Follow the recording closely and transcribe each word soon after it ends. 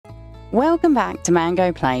Welcome back to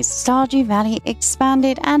Mango Plays Stardew Valley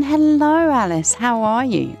Expanded, and hello Alice, how are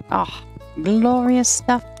you? Oh, glorious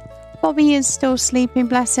stuff. Bobby is still sleeping,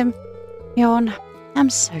 bless him. Yawn. I'm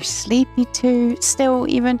so sleepy too, still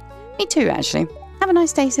even. Me too, actually. Have a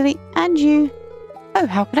nice day, silly. And you. Oh,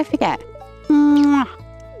 how could I forget? Mwah.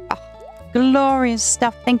 Oh, glorious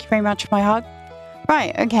stuff. Thank you very much for my hug.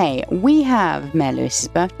 Right, okay. We have Mayor Lewis's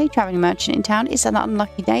birthday, traveling merchant in town. It's an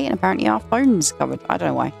unlucky day, and apparently our phone's covered. I don't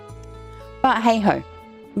know why. But hey ho,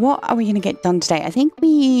 what are we going to get done today? I think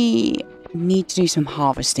we need to do some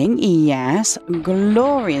harvesting. Yes,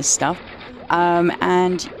 glorious stuff.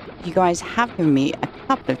 And you guys have given me a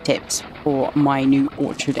couple of tips for my new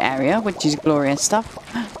orchard area, which is glorious stuff.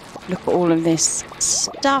 Look at all of this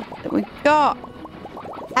stuff that we've got.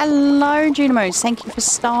 Hello, Junimos. Thank you for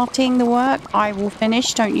starting the work. I will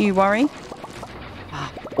finish, don't you worry.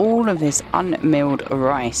 All of this unmilled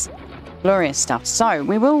rice. Glorious stuff. So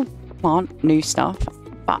we will plant new stuff,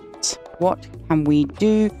 but what can we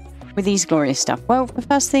do with these glorious stuff? Well, for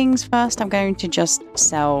first things first, I'm going to just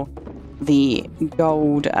sell the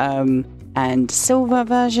gold and silver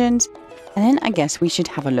versions, and then I guess we should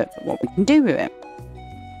have a look at what we can do with it.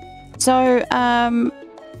 So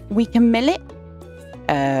we can mill it.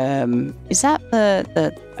 Is that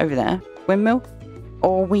the over there windmill?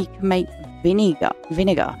 Or we can make vinegar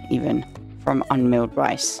even from unmilled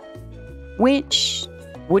rice, which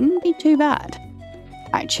wouldn't be too bad,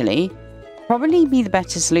 actually. Probably be the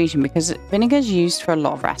better solution because vinegar is used for a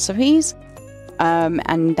lot of recipes,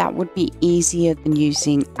 and that would be easier than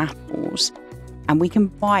using apples. And we can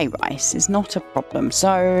buy rice, it's not a problem.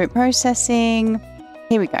 So processing,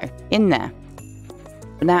 here we go, in there.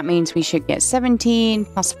 And that means we should get 17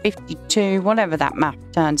 plus 52, whatever that math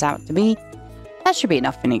turns out to be. That should be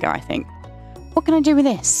enough vinegar, I think. What can I do with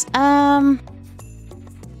this? I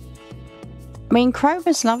mean,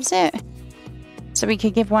 Krobus loves it, so we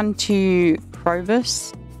could give one to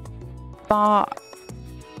Krobus, but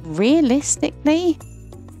realistically,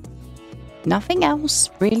 nothing else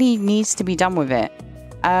really needs to be done with it,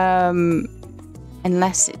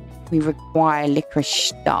 unless we require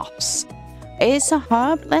licorice stuffs. It's a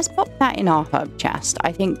herb. Let's pop that in our herb chest.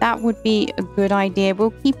 I think that would be a good idea.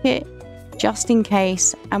 We'll keep it just in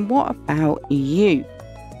case. And what about you?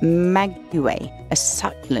 Maguey, a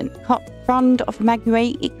succulent frond of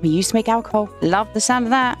maguey. It can be used to make alcohol. Love the sound of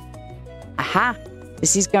that. Aha!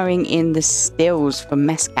 This is going in the stills for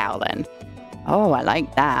mezcal then. Oh, I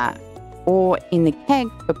like that. Or in the keg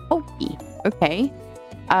for pulpy. Okay.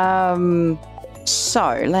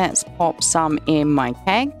 So let's pop some in my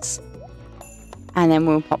kegs. And then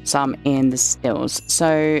we'll pop some in the stills.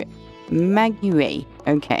 So maguey.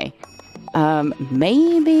 Okay.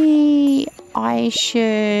 Maybe I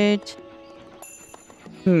should...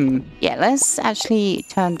 Yeah, let's actually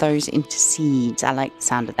turn those into seeds. I like the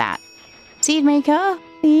sound of that. Seed maker,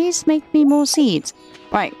 please make me more seeds.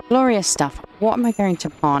 Right, glorious stuff. What am I going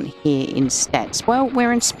to plant here instead? Well,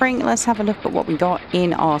 we're in spring. Let's have a look at what we got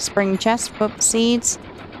in our spring chest for seeds.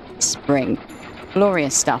 Spring.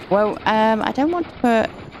 Glorious stuff. Well, I don't want to put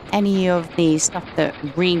any of the stuff that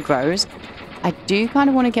regrows. I do kind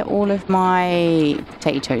of want to get all of my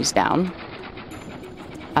potatoes down.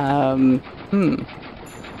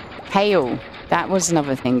 Kale. That was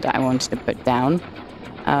another thing that I wanted to put down.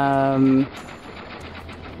 And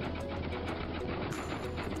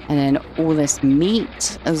then all this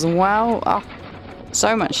meat as well. Oh,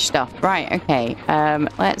 so much stuff. Right, okay.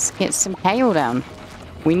 Let's get some kale down.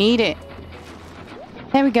 We need it.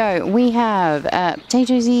 There we go. We have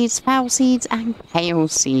potato seeds, fowl seeds, and kale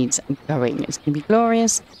seeds going. It's going to be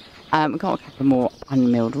glorious. We've got a couple more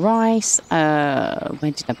unmilled rice. Where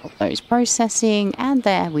did I put those? Processing. And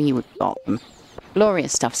there we got them.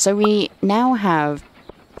 Glorious stuff. So we now have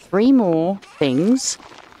 3 more things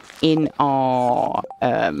in our...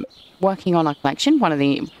 working on our collection. One of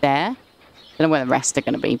the there. Don't know where the rest are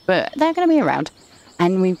going to be, but they're going to be around.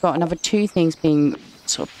 And we've got another 2 things being...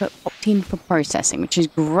 sort of popped in for processing, which is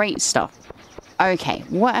great stuff. Okay,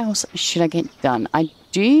 what else should I get done? I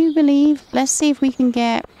do believe, let's see if we can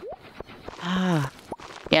get yeah,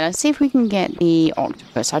 let's see if we can get the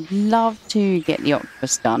octopus. I'd love to get the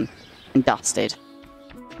octopus done and dusted.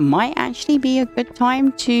 Might actually be a good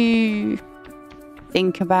time to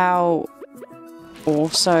think about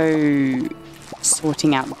also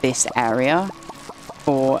sorting out this area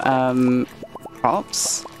for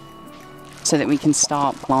crops, so that we can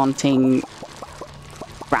start planting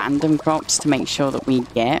random crops to make sure that we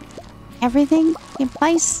get everything in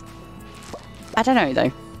place. I don't know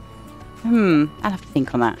though. I'll have to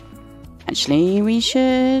think on that. Actually, we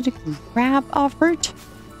should grab our fruit.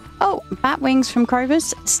 Oh, bat wings from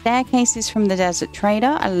Kroger's. Staircases from the Desert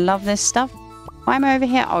Trader. I love this stuff. Why am I over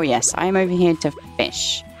here? Oh, yes. I am over here to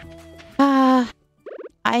fish.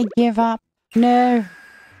 I give up. No.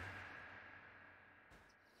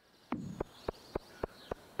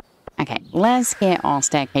 Okay, let's get our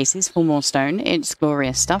staircases for more stone. It's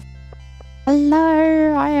glorious stuff.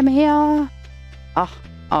 Hello, I am here. Oh,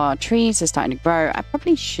 our trees are starting to grow. I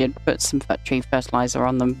probably should put some tree fertilizer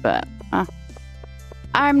on them, but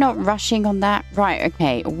I'm not rushing on that. Right,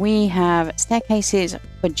 okay. We have staircases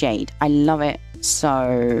for Jade. I love it.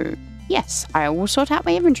 So, yes, I will sort out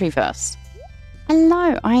my inventory first.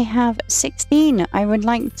 Hello, I have 16. I would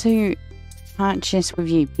like to purchase with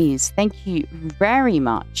you, please. Thank you very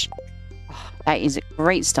much. Oh, that is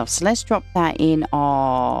great stuff. So let's drop that in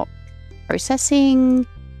our processing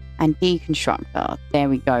and deconstructor. There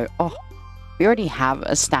we go. Oh, we already have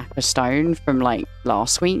a stack of stone from like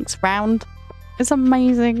last week's round. It's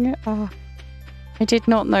amazing. Oh, I did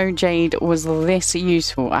not know Jade was this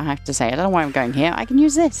useful, I have to say. I don't know why I'm going here. I can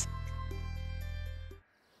use this.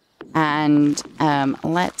 And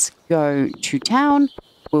let's go to town.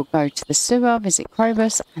 We'll go to the sewer, visit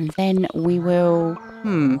Krobus, and then we will...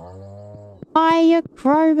 Hiya,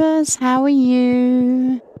 Krobus. How are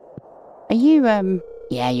you? Are you,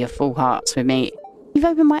 Yeah, you're full hearts with me. You've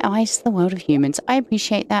opened my eyes to the world of humans. I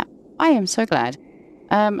appreciate that. I am so glad.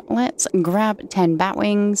 Let's grab 10 bat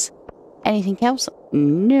wings. Anything else?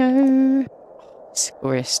 No. It's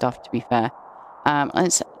glorious stuff, to be fair.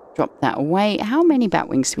 Let's drop that away. How many bat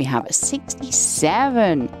wings do we have?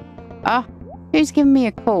 67. Who's giving me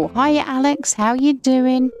a call? Hiya, Alex. How you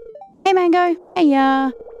doing? Hey, Mango. Hey,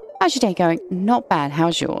 how's your day going? Not bad.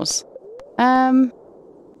 How's yours? Yeah.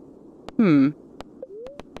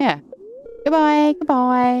 Goodbye.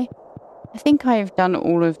 Goodbye. I think I've done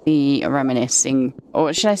all of the reminiscing,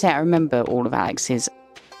 or should I say I remember all of Alex's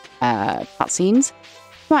cutscenes.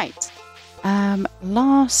 Right.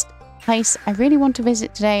 Last place I really want to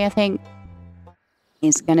visit today, I think,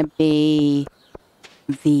 is going to be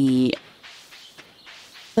the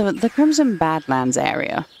Crimson Badlands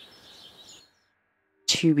area,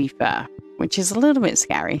 to be fair, which is a little bit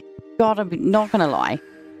scary. Not gonna lie.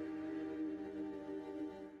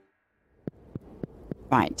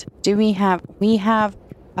 Right, we have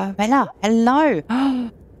Bella, hello.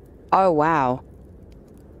 Oh wow.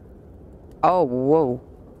 Oh whoa.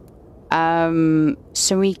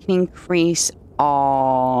 So we can increase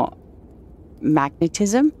our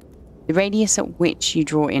magnetism. The radius at which you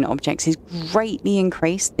draw in objects is greatly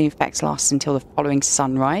increased. The effects last until the following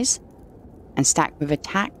sunrise and stack with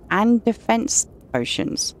attack and defense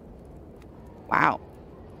potions. Wow.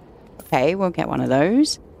 Okay, we'll get one of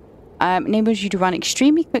those. Enables you to run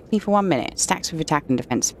extremely quickly for 1 minute. Stacks with attack and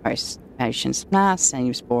defense potions. Nah,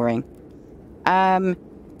 seems boring.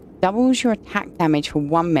 Doubles your attack damage for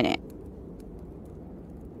 1 minute.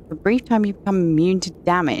 For a brief time, you become immune to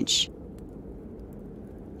damage.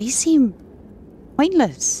 These seem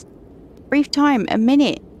pointless. Brief time, a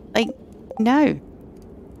minute. Like, no.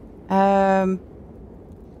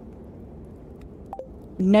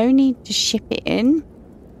 No need to ship it in.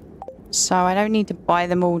 So I don't need to buy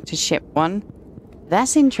them all to ship one.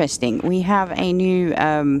 That's interesting. We have a new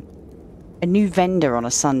vendor on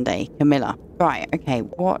a Sunday, Camilla. Right, okay,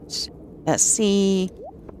 what? Let's see.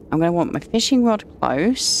 I'm going to want my fishing rod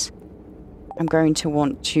close. I'm going to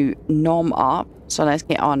want to nom up. So let's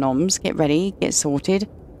get our noms. Get ready. Get sorted.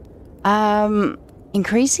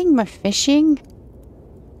 Increasing my fishing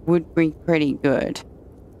would be pretty good.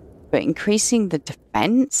 But increasing the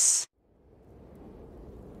defense?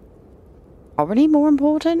 Probably more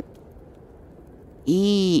important?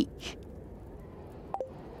 Eek.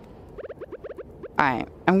 Alright,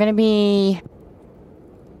 I'm going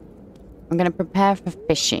to prepare for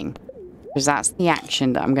fishing. Because that's the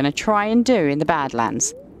action that I'm going to try and do in the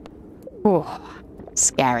Badlands. Whew,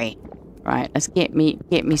 scary. Right, let's get me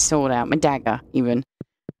sword out, my dagger even.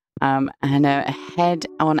 And head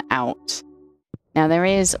on out. Now there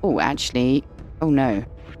is... Oh, actually... Oh no.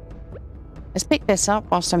 Let's pick this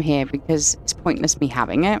up whilst I'm here because it's pointless me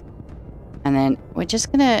having it. And then we're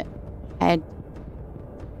just gonna head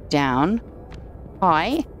down.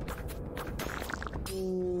 Hi.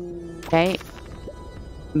 Okay.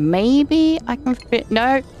 Maybe I can fit...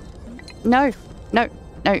 No. No. No.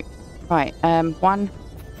 No. Right. One.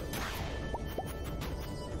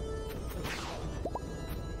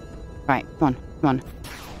 Right. Come on. Come on.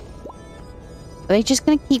 Are they just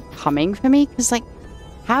gonna keep coming for me? Because, like,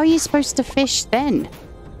 how are you supposed to fish then?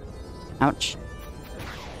 Ouch.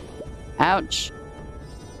 Ouch.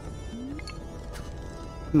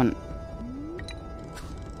 Come on.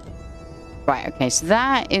 Right, okay, so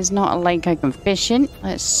that is not a lake I can fish in.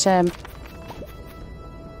 Let's, oh,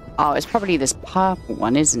 it's probably this purple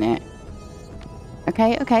one, isn't it?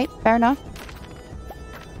 Okay, okay, fair enough.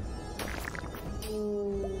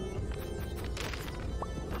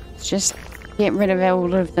 Let's just get rid of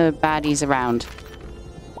all of the baddies around.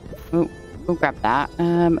 Oh, we'll grab that.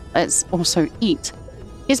 Let's also eat.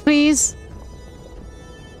 Yes, please.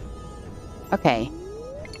 Okay.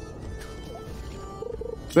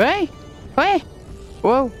 Hey! Hey!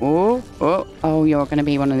 Whoa, whoa, whoa. Oh, you're going to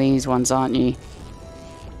be one of these ones, aren't you?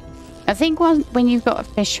 I think when you've got a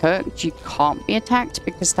fish hooked, you can't be attacked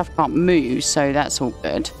because stuff can't move, so that's all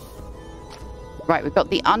good. Right, we've got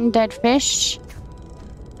the undead fish.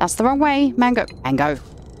 That's the wrong way. Mango. Mango.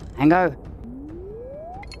 Mango.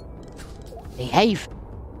 Behave.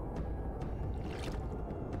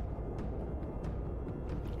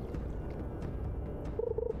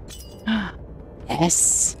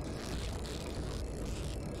 Yes.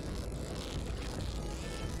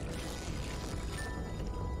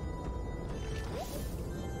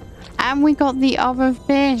 And we got the other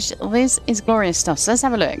fish. This is glorious stuff. So let's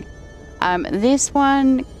have a look. This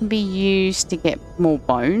one can be used to get more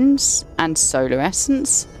bones and solar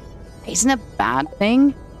essence. Isn't a bad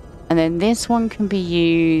thing. And then this one can be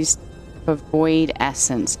used for void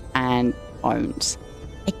essence and bones.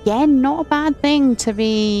 Again, not a bad thing to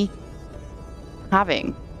be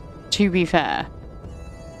having, to be fair.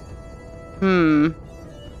 I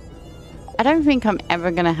don't think I'm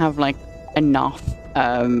ever going to have, like, enough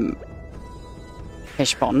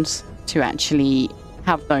fish ponds to actually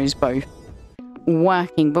have those both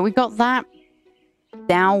working. But we got that.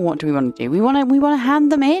 Now what do we want to do? We want to hand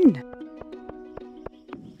them in.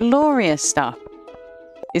 Glorious stuff.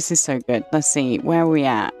 This is so good. Let's see. Where are we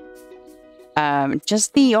at?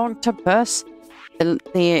 Just the octopus,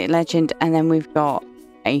 the legend, and then we've got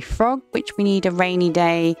a frog, which we need a rainy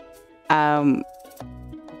day.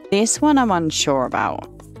 This one I'm unsure about.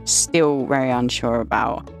 Still very unsure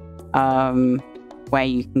about where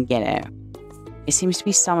you can get it. It seems to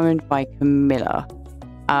be summoned by Camilla.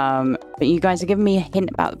 But you guys are giving me a hint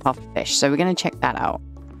about the pufferfish, so we're going to check that out.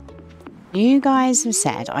 You guys have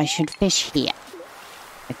said I should fish here.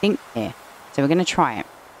 I think here. So we're going to try it.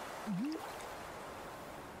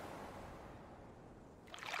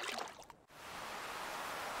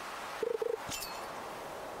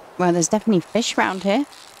 Well, there's definitely fish around here.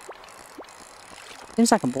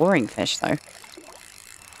 Seems like a boring fish, though.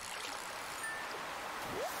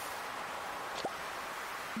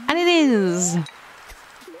 And it is!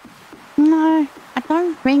 No, I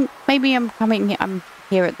don't think... Maybe I'm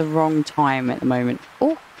here at the wrong time at the moment.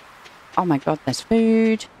 Oh! Oh my god, there's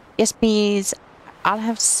food. Yes, please. I'll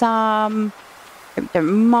have some.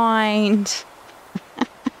 Don't mind.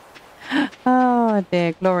 Oh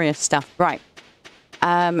dear, glorious stuff. Right.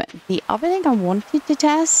 The other thing I wanted to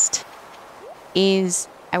test is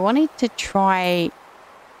I wanted to try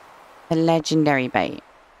the legendary bait.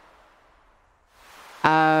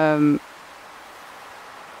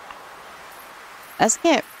 Let's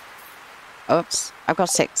get... Oops, I've got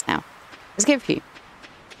 6 now. Let's get a few.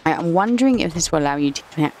 I'm wondering if this will allow you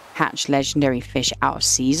to catch legendary fish out of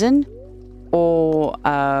season or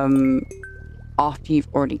after you've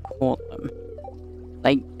already caught them.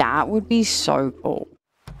 Like, that would be so cool.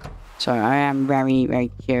 So I am very,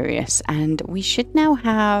 very curious. And we should now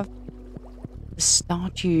have the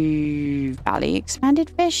Stardew Valley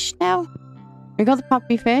Expanded fish now. We got the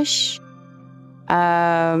puppy fish.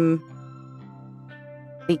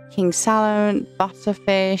 The king salmon,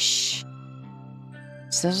 butterfish.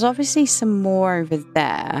 So there's obviously some more over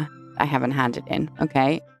there I haven't handed in.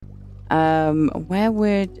 Okay. Where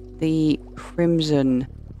would the crimson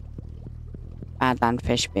badland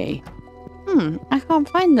fish be? I can't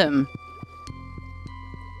find them.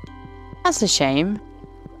 That's a shame.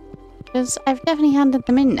 Because I've definitely handed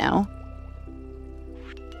them in now.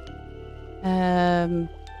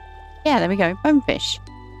 Yeah, there we go. Bonefish.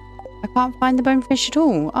 I can't find the bonefish at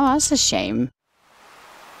all. Oh, that's a shame.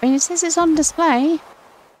 I mean, it says it's on display. I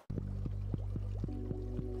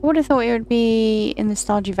would have thought it would be in the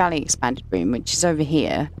Stardew Valley Expanded room, which is over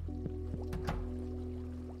here.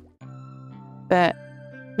 But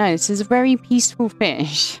no, this is a very peaceful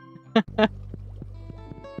fish.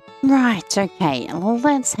 Right, okay,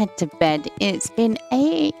 let's head to bed. It's been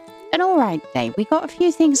an alright day. We got a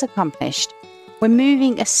few things accomplished. We're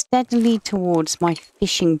moving steadily towards my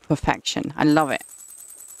fishing perfection. I love it.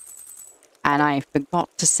 And I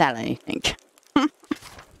forgot to sell anything.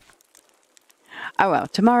 Oh well,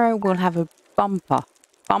 tomorrow we'll have a bumper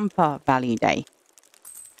value day.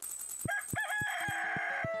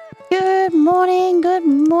 Good morning. good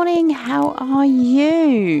morning. How are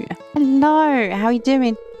you? Hello, how are you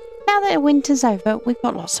doing? Now that winter's over, we've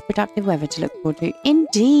got lots of productive weather to look forward to.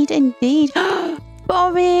 Indeed, indeed.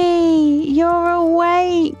 Bobby, you're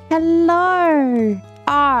awake. Hello.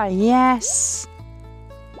 Ah, yes.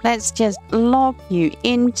 Let's just lob you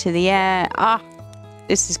into the air. Ah,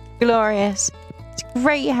 this is glorious. It's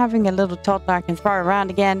great having a little toddler I can throw around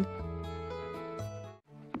again.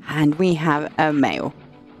 And we have a mail.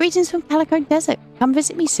 Greetings from Calico Desert. Come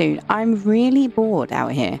visit me soon. I'm really bored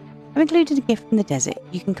out here. I've included a gift from the desert.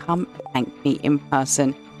 You can come and thank me in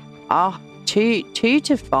person. Ah, two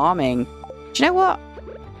to farming. Do you know what?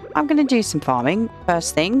 I'm going to do some farming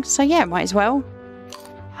first thing. So yeah, might as well.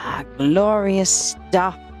 Ah, glorious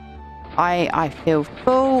stuff. I feel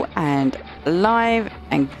full and alive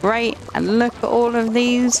and great. And look at all of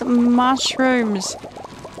these mushrooms.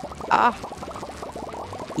 Ah,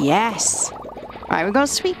 yes. Right, we've got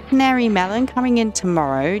sweet canary melon coming in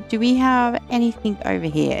tomorrow. Do we have anything over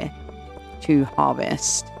here to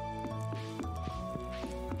harvest?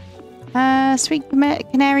 Sweet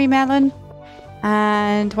canary melon.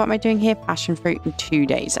 And what am I doing here? Passion fruit in 2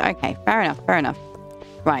 days. Okay, fair enough, fair enough.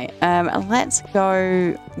 Right, let's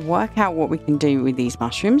go work out what we can do with these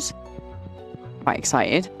mushrooms. Quite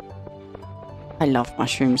excited. I love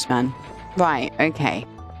mushrooms, man. Right, okay.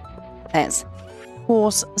 Let's, of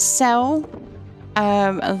course, sell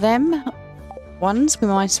them ones. We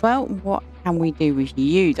might as well. What can we do with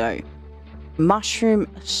you, though? Mushroom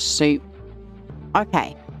soup.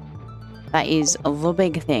 Okay. That is the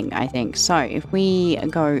big thing, I think. So, if we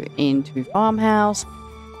go into farmhouse,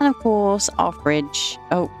 and of course, our fridge.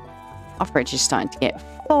 Oh, our fridge is starting to get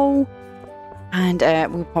full. And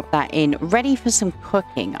we'll pop that in. Ready for some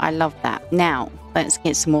cooking. I love that. Now, let's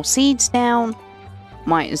get some more seeds down.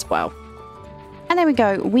 Might as well. And there we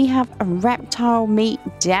go. We have a reptile meat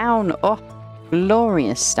down. Oh,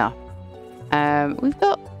 glorious stuff. We've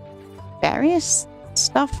got various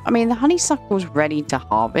stuff. I mean, the honeysuckle's ready to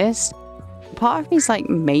harvest. Part of me is like,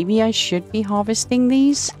 maybe I should be harvesting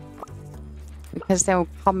these because they'll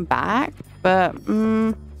come back. But,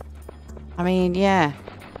 I mean, yeah.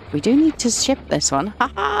 We do need to ship this one.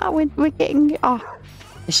 Haha, we're getting... Oh,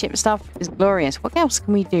 the ship stuff is glorious. What else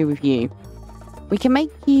can we do with you? We can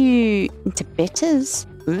make you into bitters.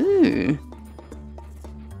 Ooh.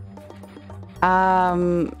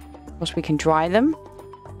 Of course, we can dry them.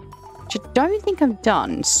 Which I don't think I've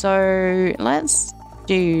done. So, let's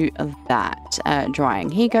do that. Drying.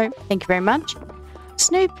 Here you go. Thank you very much.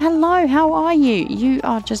 Snoop, hello. How are you? You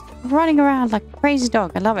are just running around like a crazy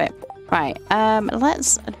dog. I love it. Right.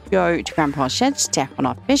 Let's go to Grandpa's shed. Check on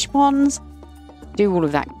our fish ponds. Do all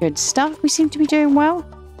of that good stuff. We seem to be doing well.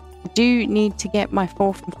 I do need to get my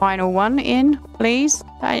fourth and final one in, please.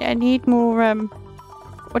 I need more,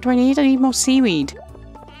 what do I need? I need more seaweed.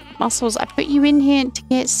 Mussels. I put you in here to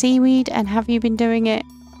get seaweed, and have you been doing it?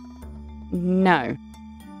 No.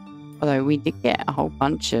 Although we did get a whole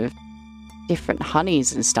bunch of different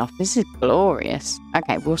honeys and stuff. This is glorious.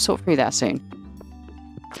 Okay, we'll sort through that soon.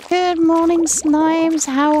 Good morning, Slimes.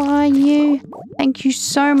 How are you? Thank you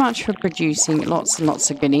so much for producing lots and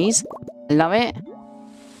lots of goodies. Love it.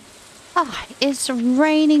 Ah, it's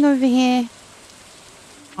raining over here.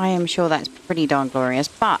 I am sure that's pretty darn glorious.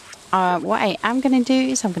 But what I am going to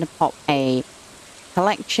do is I'm going to pop a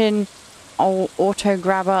collection auto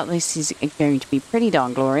grabber. This is going to be pretty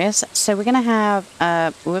darn glorious. So we're going to have,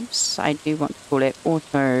 whoops, I do want to call it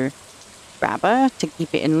auto grabber to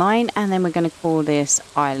keep it in line. And then we're going to call this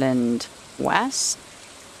Island West.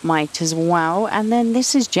 Might as well. And then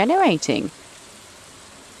this is generating.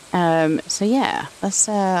 So yeah, let's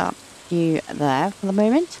you there for the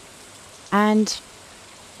moment. And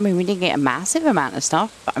I mean, we didn't get a massive amount of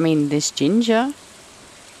stuff, but I mean, this ginger,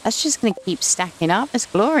 that's just going to keep stacking up. It's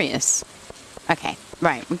glorious. Okay,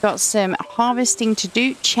 right, we've got some harvesting to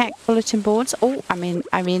do. Check bulletin boards. Oh, I mean,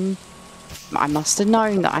 I must have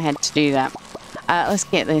known that I had to do that. Let's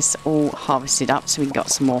get this all harvested up so we've got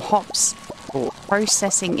some more hops for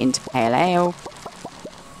processing into pale ale.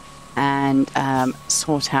 And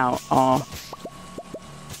sort out our...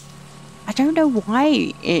 I don't know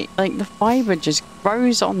why it, like, the fiber just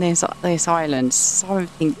grows on this island.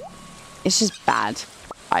 Something, it's just bad.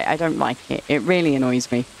 I don't like it. It really annoys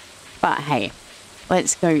me. But hey,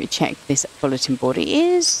 let's go check this bulletin board. It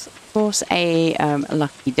is, of course, a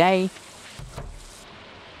lucky day.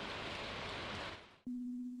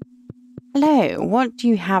 Hello, what do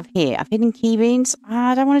you have here? I've hidden key beans.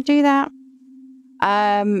 I don't want to do that.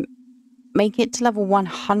 Make it to level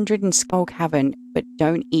 100 in Skull Cavern, but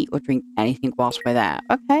don't eat or drink anything whilst we're there.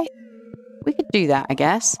 Okay, we could do that, I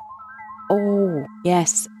guess. Oh,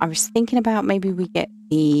 yes. I was thinking about maybe we get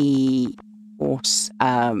the horse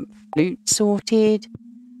flute sorted.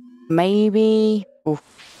 Maybe. Oh,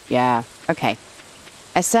 yeah. Okay.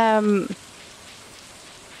 Let's have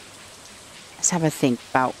a think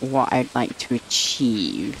about what I'd like to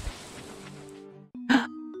achieve.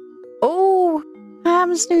 Oh,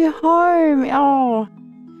 Pam's new home. Oh.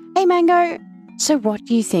 Hey, Mango. So what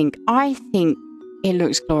do you think? I think it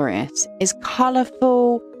looks glorious. It's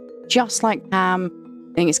colourful, just like Pam.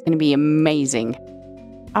 I think it's going to be amazing.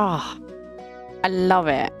 Ah, I love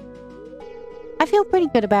it. I feel pretty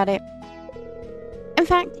good about it. In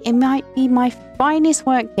fact, it might be my finest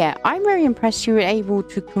work yet. I'm very impressed you were able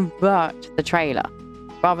to convert the trailer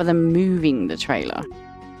rather than moving the trailer.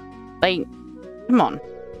 Like, come on.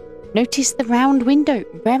 Notice the round window.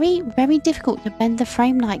 Very, very difficult to bend the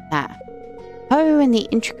frame like that. Oh, and the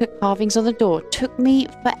intricate carvings on the door took me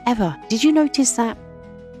forever. Did you notice that?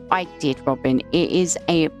 I did, Robin. It is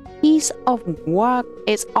a piece of work.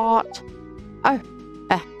 It's art. Oh,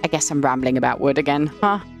 I guess I'm rambling about wood again,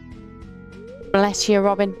 huh? Bless you,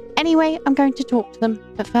 Robin. Anyway, I'm going to talk to them.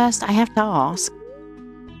 But first, I have to ask.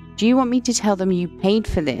 Do you want me to tell them you paid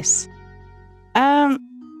for this?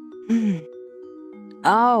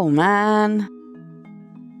 Oh, man.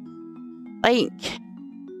 Like,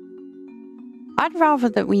 I'd rather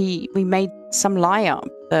that we made some lie up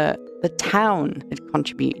that the town had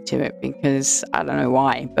contributed to it because I don't know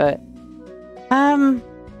why, but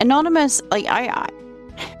anonymous, like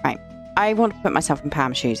right. I want to put myself in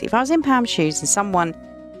Pam's shoes. If I was in Pam's shoes and someone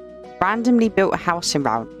randomly built a house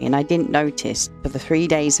around me and I didn't notice for the 3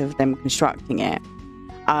 days of them constructing it,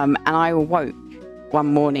 and I awoke one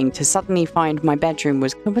morning to suddenly find my bedroom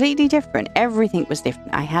was completely different. Everything was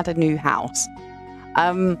different. I had a new house.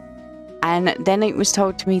 And then it was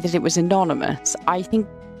told to me that it was anonymous. I think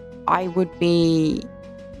I would be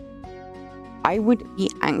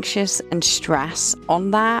anxious and stressed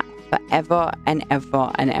on that forever and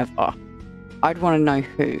ever and ever. I'd want to know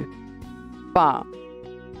who. But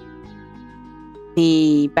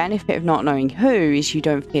the benefit of not knowing who is you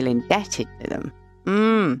don't feel indebted to them.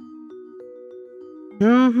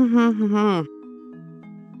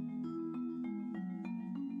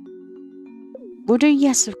 We'll do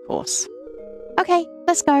yes, of course. Okay,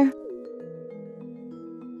 let's go.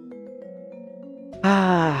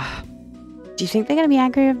 Do you think they're going to be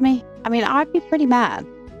angry with me? I mean, I'd be pretty mad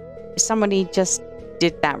if somebody just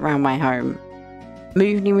did that around my home.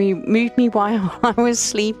 Moved me while I was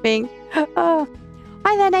sleeping. Oh,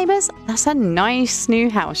 hi there, neighbours. That's a nice new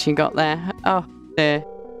house you got there. Oh, dear.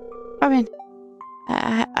 I mean,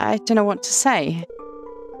 I don't know what to say.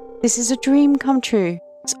 This is a dream come true.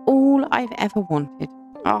 It's all I've ever wanted.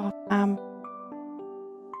 Oh,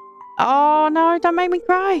 oh, no, don't make me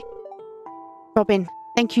cry. Robin,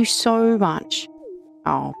 thank you so much.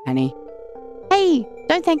 Oh, Penny. Hey,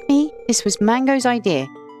 don't thank me. This was Mango's idea.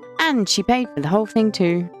 And she paid for the whole thing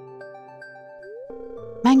too.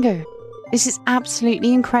 Mango, this is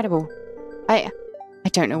absolutely incredible. I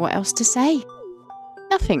don't know what else to say.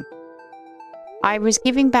 Nothing. I was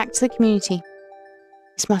giving back to the community.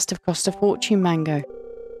 This must have cost a fortune, Mango.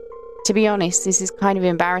 To be honest, this is kind of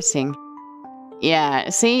embarrassing. Yeah,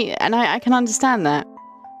 see? And I can understand that.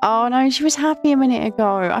 Oh no, she was happy a minute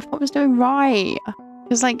ago. I thought I was doing right.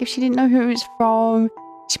 Because like, if she didn't know who it was from,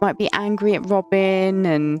 she might be angry at Robin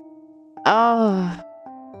and... Oh,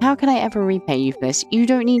 how can I ever repay you for this? You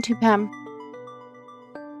don't need to, Pam.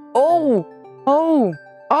 Oh,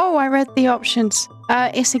 I read the options.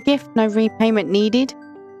 It's a gift, no repayment needed.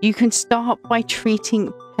 You can start by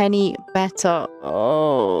treating Penny better.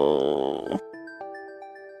 Oh.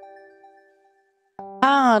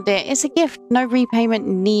 Ah, dear, it's a gift, no repayment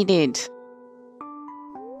needed.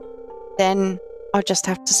 Then I'll just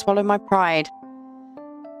have to swallow my pride.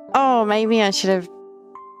 Oh, maybe I should have...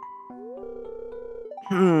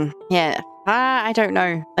 yeah. I don't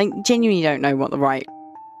know. Like, genuinely don't know what the right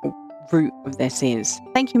route of this is.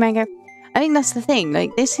 Thank you, Mango. I think that's the thing.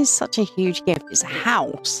 Like, this is such a huge gift. It's a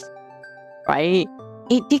house, right?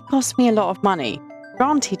 It did cost me a lot of money.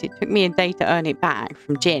 Granted, it took me a day to earn it back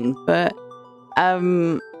from Jin, but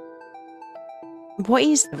what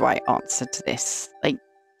is the right answer to this? Like,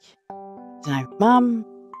 I don't know, Mum?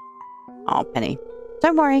 Oh, Penny.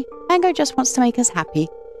 Don't worry. Mango just wants to make us happy.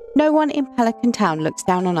 No one in Pelican Town looks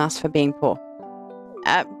down on us for being poor.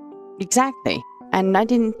 Exactly. And I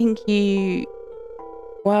didn't think you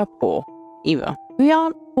were poor either. We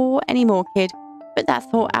aren't poor anymore, kid. Put that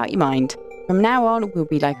thought out your mind. From now on, we'll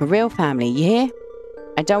be like a real family, you hear?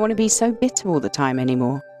 I don't want to be so bitter all the time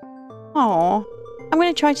anymore. Aww. I'm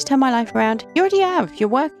going to try to turn my life around. You already have. You're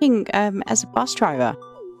working as a bus driver.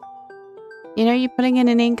 You know, you're putting in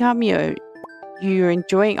an income, you're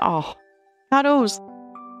enjoying, oh, cuddles.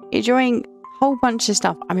 You're enjoying a whole bunch of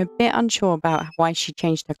stuff. I'm a bit unsure about why she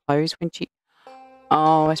changed her clothes when she...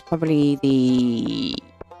 Oh, it's probably the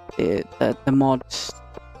mods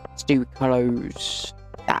do clothes.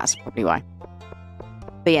 That's probably why.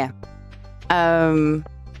 But yeah. I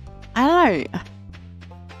don't know.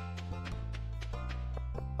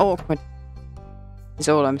 Awkward. Is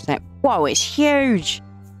all I'm saying. Whoa, it's huge.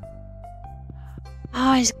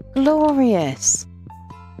 Oh, it's glorious.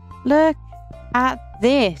 Look at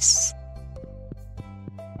this.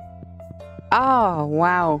 Oh,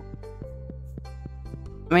 wow.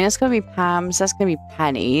 I mean, that's going to be Pam's. That's going to be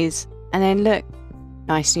Penny's. And then look.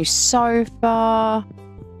 Nice new sofa.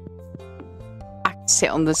 I can sit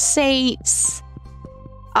on the seats.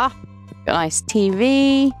 Ah, got a nice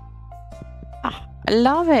TV. Ah, I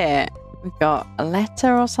love it. We've got a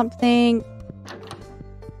letter or something.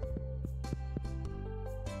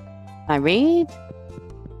 Can I read?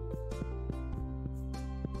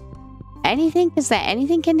 Anything? Is there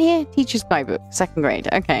anything in here? Teacher's guidebook, 2nd grade.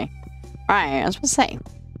 Okay. Right, I was going to say.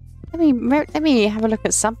 Let me have a look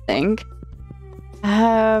at something.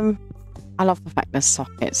 I love the fact there's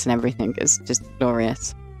sockets and everything. It's just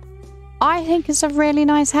glorious. I think it's a really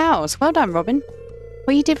nice house. Well done, Robin.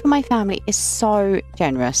 What you did for my family is so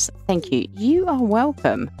generous. Thank you. You are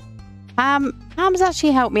welcome. Pam's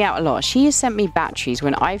actually helped me out a lot. She has sent me batteries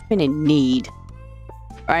when I've been in need.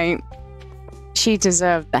 Right? She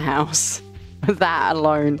deserved the house. For that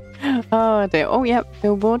alone. Oh dear. Oh, yep.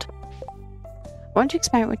 Billboard. I want to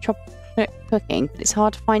experiment with chocolate cooking, but it's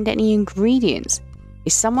hard to find any ingredients.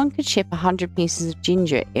 If someone could ship 100 pieces of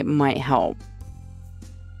ginger, it might help.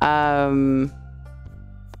 Okay.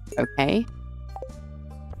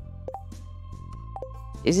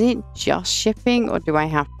 Is it just shipping or do I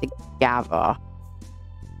have to gather?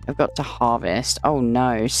 I've got to harvest. Oh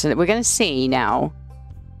no. So we're going to see now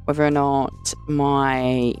whether or not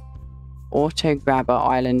my auto grabber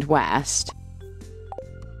Island West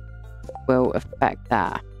will affect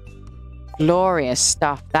that. Glorious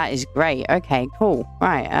stuff. That is great. Okay, cool.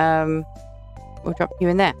 Right. We'll drop you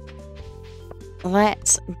in there.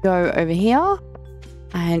 Let's go over here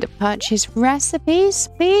and purchase recipes,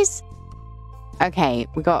 please. Okay,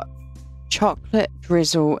 we got chocolate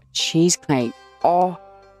drizzle cheesecake. Oh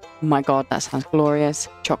my god, that sounds glorious.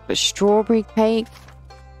 Chocolate strawberry cake,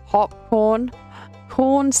 popcorn,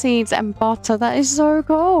 corn seeds and butter. That is so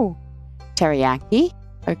cool. Teriyaki.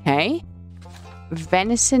 Okay.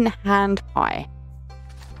 Venison hand pie.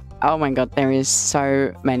 Oh my god, there is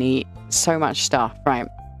so much stuff. Right.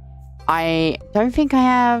 I don't think I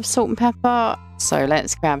have salt and pepper, so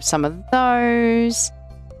let's grab some of those.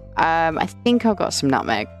 I think I've got some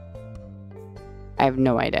nutmeg. I have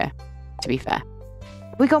no idea, to be fair.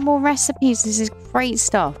 We got more recipes. This is great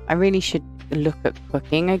stuff. I really should look at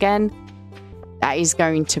cooking again. That is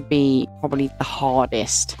going to be probably the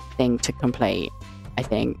hardest thing to complete, I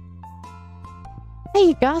think.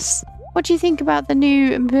 Hey, Gus. What do you think about the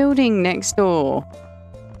new building next door?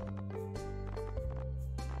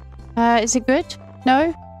 Is it good?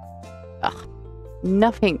 No? Ugh.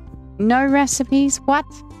 Nothing. No recipes? What?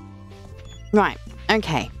 Right.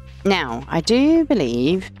 Okay. Now, I do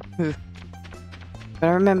believe... But I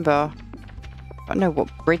remember... I don't know what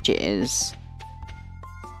bridge it is.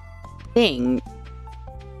 I think...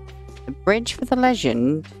 The bridge for the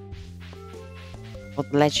legend... Or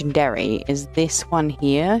the legendary is this one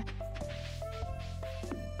here.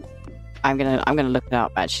 I'm gonna look it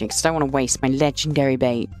up actually, because I don't want to waste my legendary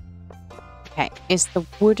bait. Okay, it's the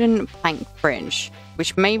wooden plank bridge,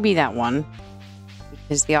 which may be that one,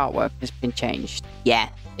 because the artwork has been changed. Yeah,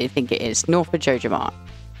 I think it is. North of Jojo Mart.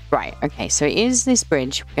 Right. Okay, so it is this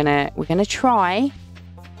bridge. We're gonna try.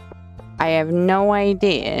 I have no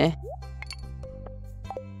idea.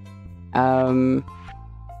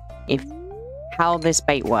 If how this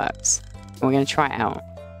bait works. We're gonna try it out.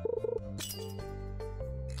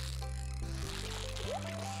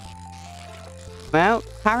 Well,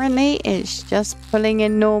 currently it's just pulling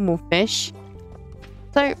in normal fish.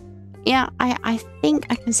 So, yeah, I think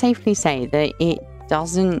I can safely say that it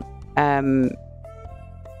doesn't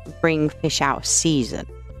bring fish out of season.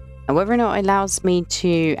 And whether or not it allows me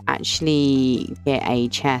to actually get a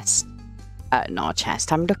chest, not a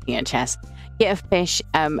chest, I'm looking at a chest, get a fish,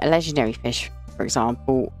 a legendary fish, for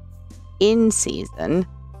example, in season,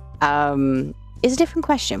 is a different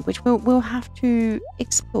question, which we'll have to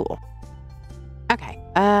explore. Okay,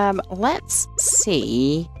 let's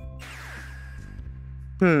see.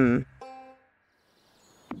 Whether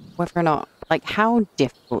or not, like, how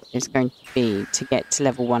difficult it's going to be to get to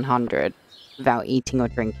level 100 without eating or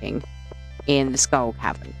drinking. in the Skull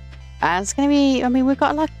Cavern. It's going to be, I mean, we've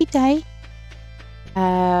got a lucky day.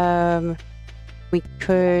 We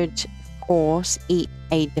could, of course, eat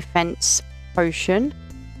a defense potion.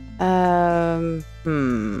 Although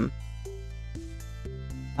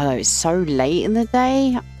it's so late in the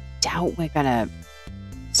day, I doubt we're going to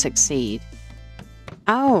succeed.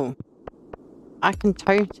 Oh, I could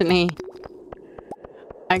totally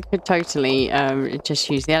just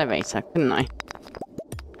use the elevator, couldn't I?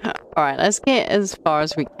 Alright, let's get as far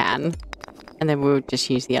as we can. And then we'll just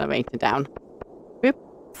use the elevator down. Boop.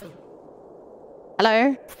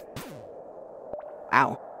 Hello?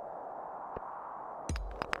 Wow.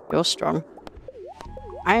 You're strong.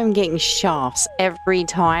 I am getting shafts every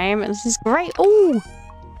time. This is great. Oh!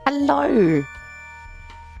 Hello!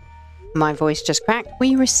 My voice just cracked.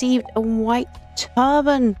 We received a white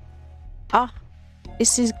turban. Ah,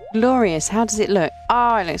 this is glorious. How does it look?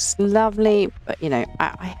 Oh, it looks lovely. But you know,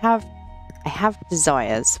 I have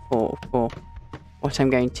desires for what I'm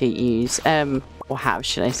going to use. Or have,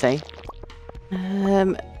 should I say?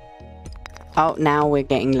 Oh, now we're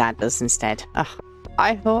getting ladders instead. Oh,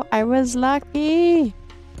 I thought I was lucky.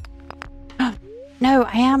 No,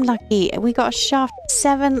 I am lucky. We got a shaft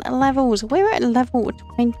 7 levels. We're at level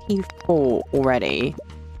 24 already.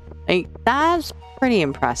 Like, that's pretty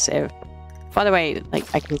impressive. By the way,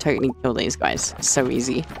 like, I can totally kill these guys. It's so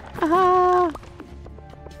easy. Ah!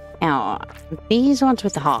 Now, these ones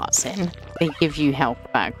with the hearts in, they give you health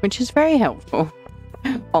back, which is very helpful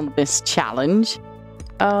on this challenge.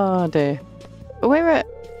 Oh, dear. We're at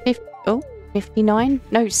 59?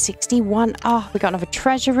 No, 61. Oh, we got another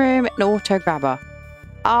treasure room, an auto grabber.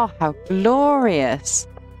 Oh, how glorious.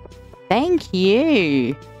 Thank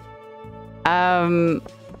you. So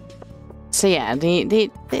yeah,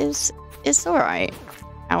 it's alright.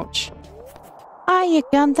 Ouch. Hiya,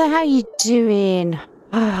 Gunther. How you doing?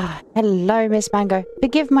 Ah, hello, Miss Mango.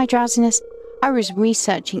 Forgive my drowsiness. I was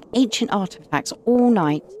researching ancient artifacts all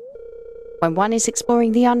night. When one is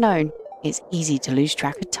exploring the unknown, it's easy to lose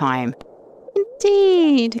track of time.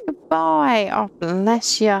 Indeed. Goodbye. Oh,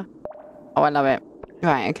 bless you. Oh, I love it.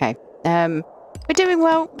 Right, okay. We're doing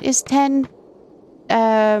well. It's 10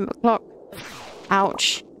 o'clock.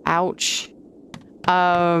 Ouch. Ouch.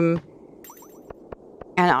 And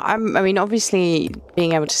I mean, obviously,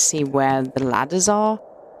 being able to see where the ladders are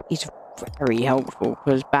is very helpful,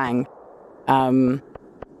 because bang.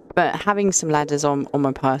 But having some ladders on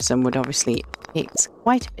my person would obviously fix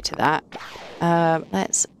quite a bit of that.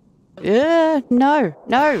 Let's... no.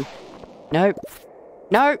 No. Nope.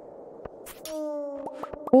 No.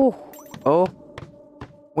 Oh.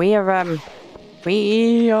 We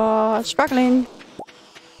are struggling.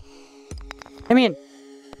 Come in.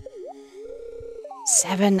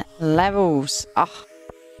 7 levels. Ah.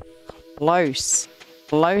 Close.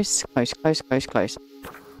 Close.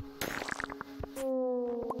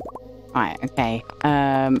 Right, okay.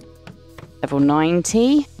 Level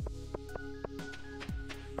 90.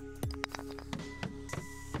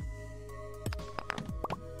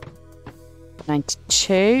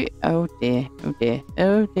 $92. Oh dear.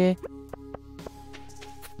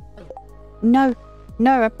 No,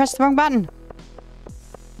 I pressed the wrong button.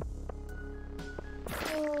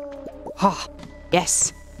 Ah,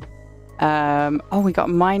 yes. Oh, we got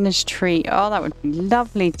a miner's tree. Oh, that would be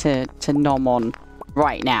lovely to nom on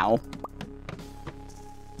right now.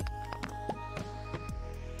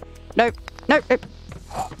 Nope.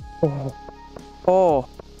 Oh,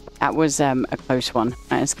 that was a close one.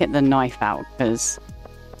 Right, let's get the knife out, because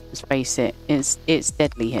let's face it, it's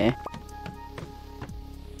deadly here.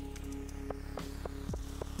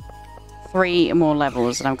 3 more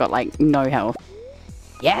levels and I've got like no health.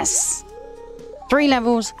 Yes! 3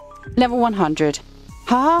 levels, level 100.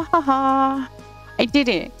 Ha ha ha! I did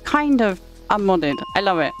it, kind of unmodded. I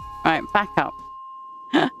love it. Right, back up.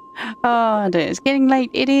 Oh dear, it's getting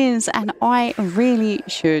late. It is, and I really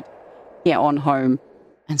should get on home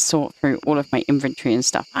and sort through all of my inventory and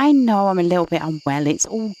stuff. I know I'm a little bit unwell. It's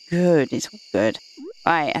all good. It's all good.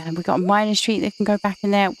 Right, and we've got a mining street that can go back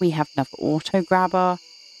in there. We have another auto grabber.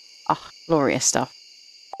 Oh, glorious stuff.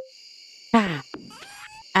 Ah.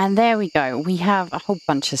 And there we go. We have a whole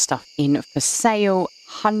bunch of stuff in for sale.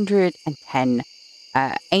 110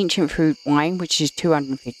 ancient fruit wine, which is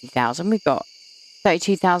 250,000. We've got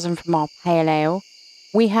 32,000 from our pale ale.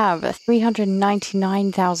 We have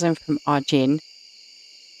 399,000 from our gin.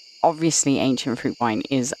 Obviously, ancient fruit wine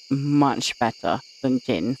is much better than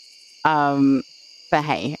gin. But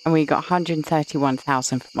hey, and we got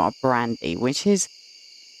 131,000 from our brandy, which is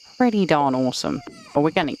pretty darn awesome. But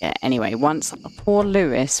we're going to get it anyway. Once poor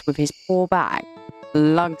Lewis, with his poor back,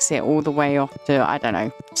 lugs it all the way off to, I don't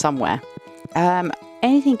know, somewhere.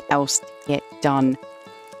 Anything else to get done?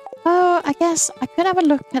 Oh, I guess I could have a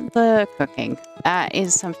look at the cooking. That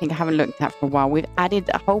is something I haven't looked at for a while. We've added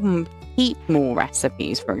a whole heap more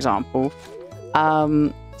recipes, for example.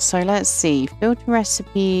 So let's see. Filter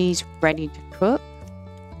recipes ready to cook.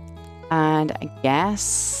 And I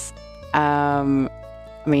guess, I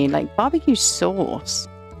mean, like barbecue sauce,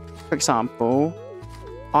 for example,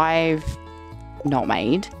 I've not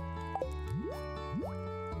made.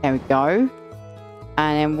 There we go.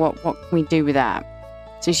 And then what can we do with that?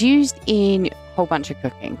 So it's used in a whole bunch of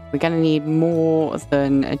cooking. We're going to need more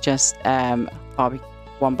than just one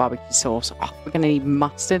barbecue sauce. Oh, we're going to need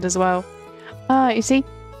mustard as well. You see,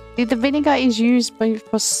 the vinegar is used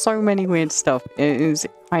for so many weird stuff. It is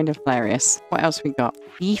kind of hilarious. What else we got?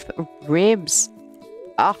 Beef ribs.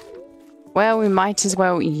 Ah, well, we might as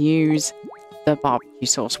well use the barbecue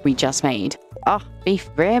sauce we just made. Ah, beef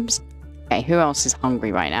ribs. Okay, who else is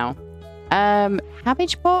hungry right now?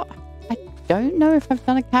 Cabbage pot? I don't know if I've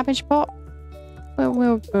done a cabbage pot.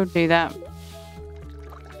 We'll do that.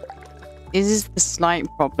 This is the slight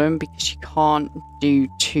problem because you can't do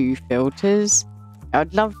 2 filters.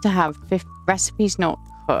 I'd love to have recipes not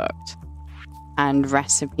cooked and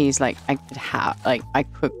recipes like I could have, like I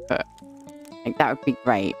could cook. Like that would be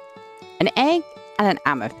great. An egg and an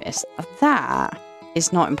amethyst. That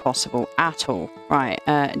is not impossible at all. Right,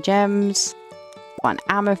 gems, 1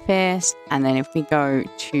 amethyst, and then if we go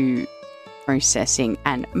to processing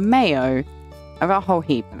and mayo, I've got a whole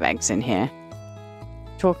heap of eggs in here.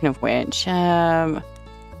 Talking of which, here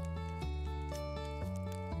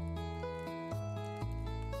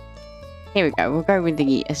we go. We'll go with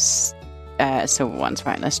the silver ones.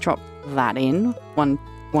 Right, let's drop that in. One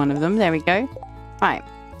of them. There we go. Right,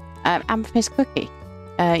 amethyst cookie.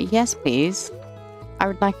 Yes, please. I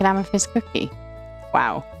would like an amethyst cookie.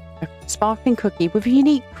 Wow, a sparkling cookie with a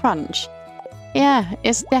unique crunch. Yeah,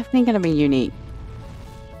 it's definitely going to be unique.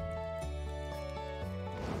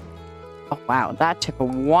 Oh wow, that took a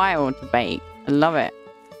while to bake. I love it.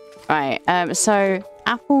 Right, so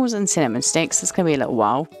apples and cinnamon sticks. It's going to be a little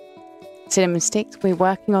while. Cinnamon sticks. We're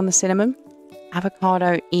working on the cinnamon.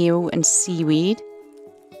 Avocado, eel, and seaweed.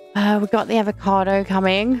 We've got the avocado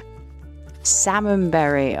coming. Salmon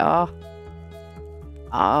berry.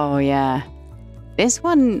 Oh yeah. This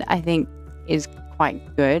one I think is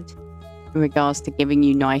quite good in regards to giving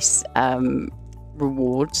you nice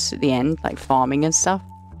rewards at the end, like farming and stuff.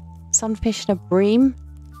 Sunfish and a bream.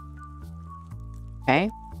 Okay.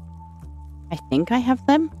 I think I have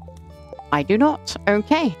them. I do not.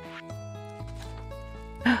 Okay.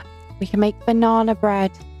 We can make banana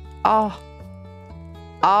bread. Oh,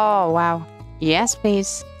 wow. Yes,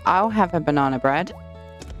 please. I'll have a banana bread.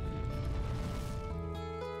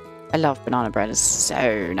 I love banana bread. It's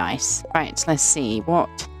so nice. Right, so let's see. What?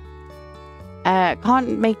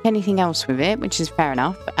 Can't make anything else with it, which is fair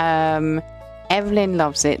enough. Evelyn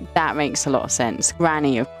loves it. That makes a lot of sense.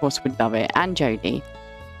 Granny, of course, would love it. And Jodie.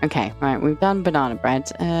 Okay, right. We've done banana bread.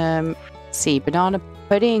 Let's see. Banana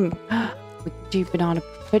pudding. We can do banana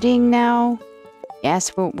pudding now.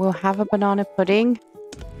 Yes, we'll have a banana pudding.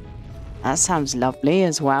 That sounds lovely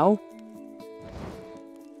as well.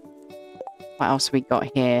 What else have we got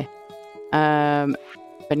here?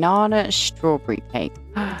 Banana strawberry cake.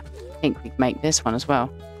 I think we can make this one as well.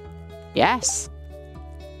 Yes.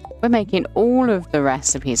 We're making all of the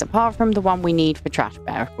recipes, apart from the one we need for Trash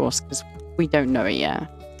Bear, of course, because we don't know it yet.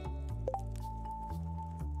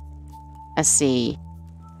 Let's see.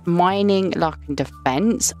 Mining, luck, and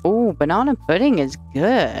defense. Oh, banana pudding is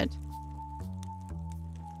good.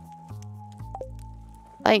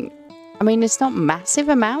 Like, I mean, it's not massive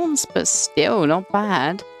amounts, but still not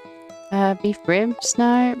bad. Beef ribs,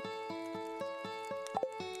 no.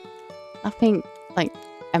 Nothing, like,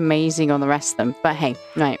 amazing on the rest of them. But hey,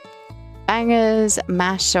 right. Bangers,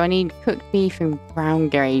 mash, so I need cooked beef and brown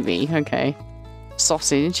gravy. Okay.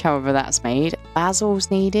 Sausage, however that's made. Basil's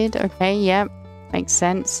needed. Okay, yep. Makes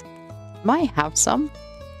sense. Might have some.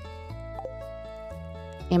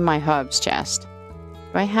 In my herbs chest.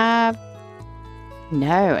 Do I have...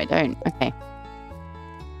 No, I don't. Okay.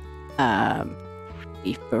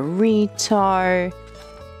 Beef burrito.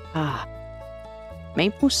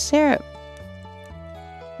 Maple syrup.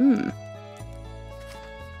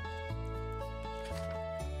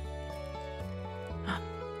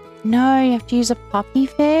 No, you have to use a puppy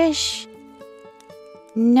fish.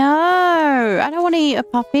 No, I don't want to eat a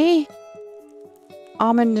puppy.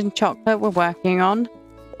 Almond and chocolate we're working on.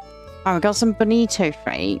 Oh, we've got some bonito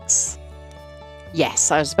flakes.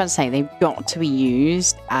 Yes, I was about to say they've got to be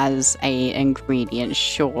used as an ingredient,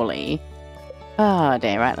 surely. Oh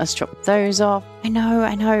dear, right, let's drop those off. I know.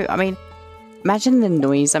 I mean, Imagine the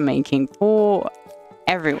noise I'm making for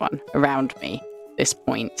everyone around me at this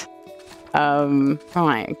point.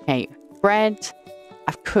 Right, okay. Bread.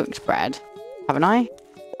 I've cooked bread, haven't I?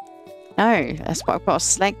 No, that's what I've got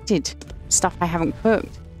selected. Stuff I haven't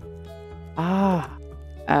cooked. Ah.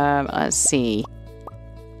 Let's see.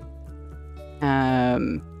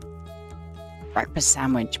 Breakfast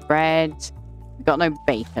sandwich, bread. We've got no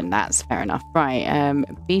bacon, that's fair enough. Right,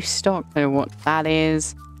 beef stock, I don't know what that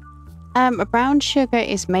is. Brown sugar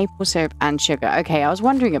is maple syrup and sugar. Okay, I was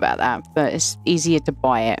wondering about that, but it's easier to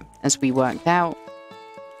buy it, as we worked out.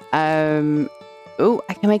 Oh,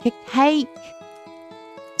 I can make a cake.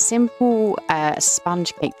 Simple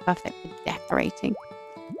sponge cake, perfect for decorating.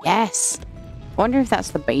 Yes. I wonder if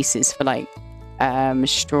that's the basis for like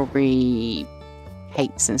strawberry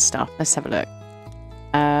cakes and stuff. Let's have a look.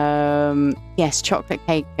 Yes, chocolate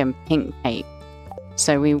cake and pink cake.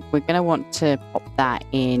 So we're going to want to pop that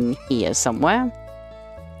in here somewhere.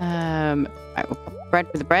 Right, we'll pop bread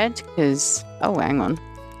with the bread because... Oh, hang on.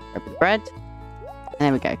 Bread with the bread. And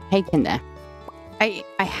there we go. Cake in there. I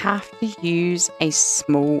have to use a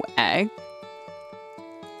small egg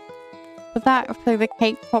for that, for the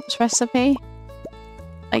cake pops recipe.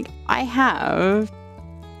 Like, I have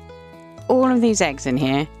all of these eggs in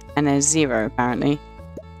here, and there's 0 apparently.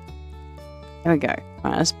 There we go.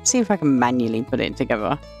 Right, let's see if I can manually put it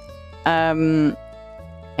together.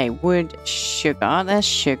 Okay, wood, sugar. There's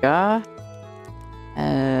sugar.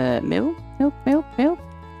 Milk.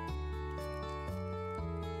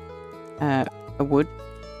 A wood.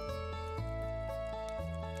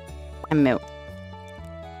 And milk.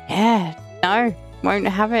 Yeah, no, won't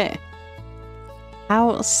have it.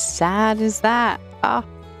 How sad is that? Ah,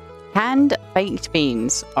 canned baked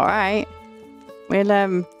beans. All right,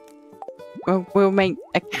 we'll make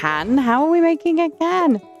a can. How are we making a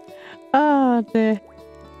can? Oh dear.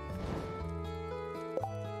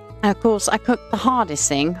 And of course, I cooked the hardest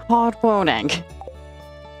thing: hard-boiled egg.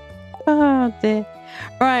 Oh dear.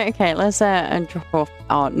 Right, okay, let's drop off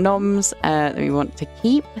our noms that we want to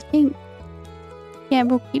keep, I think. Yeah,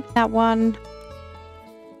 we'll keep that one.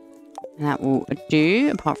 And that will do,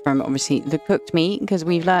 apart from obviously the cooked meat, because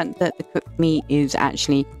we've learned that the cooked meat is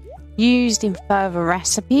actually used in further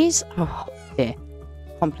recipes. Oh dear.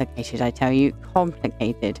 Complicated, I tell you.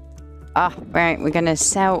 Complicated. Ah, right, we're going to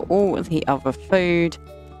sell all of the other food.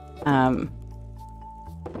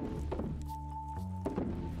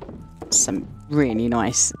 Some really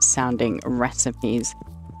nice sounding recipes.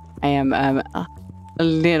 I am a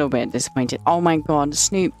little bit disappointed. Oh my god,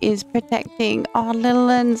 Snoop is protecting our little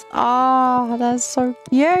ones. Oh, that's so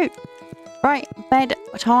cute. Right, bed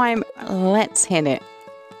time. Let's hit it.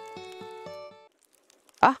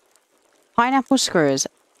 Ah, pineapple screws.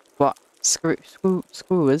 What?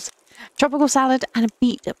 Screws? Tropical salad and a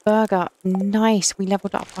beet burger. Nice, we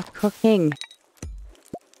leveled up our cooking.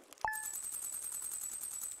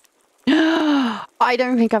 I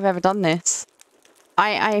don't think I've ever done this.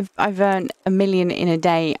 I've earned 1 million in a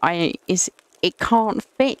day. It can't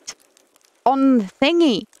fit on the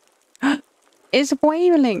thingy. It's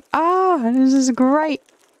wavering. Ah, this is great.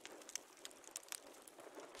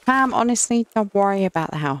 Pam, honestly, don't worry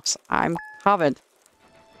about the house. I'm covered.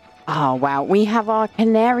 Oh wow, we have our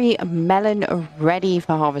canary melon ready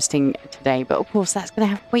for harvesting today, but of course that's going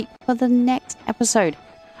to have to wait for the next episode.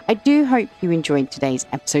 I do hope you enjoyed today's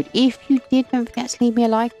episode. If you did, don't forget to leave me a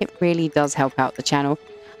like. It really does help out the channel.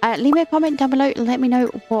 Leave me a comment down below. Let me know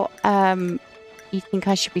what you think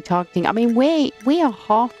I should be targeting. I mean, we are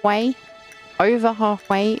over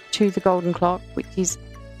halfway to the golden clock, which is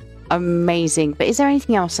amazing. But is there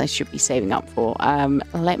anything else I should be saving up for?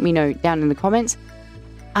 Let me know down in the comments.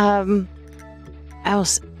 What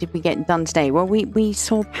else did we get done today? Well, we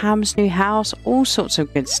saw Pam's new house, all sorts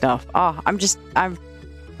of good stuff. Oh, I'm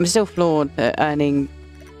still floored at earning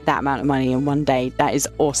that amount of money in one day. That is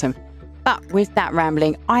awesome. But with that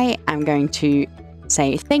rambling, I am going to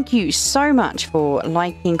say thank you so much for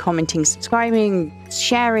liking, commenting, subscribing,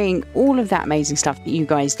 sharing, all of that amazing stuff that you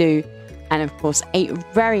guys do. And of course, a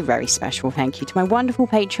very, very special thank you to my wonderful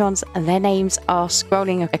patrons. Their names are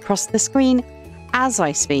scrolling across the screen as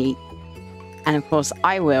I speak. And of course,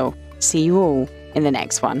 I will see you all in the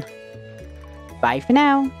next one. Bye for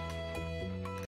now.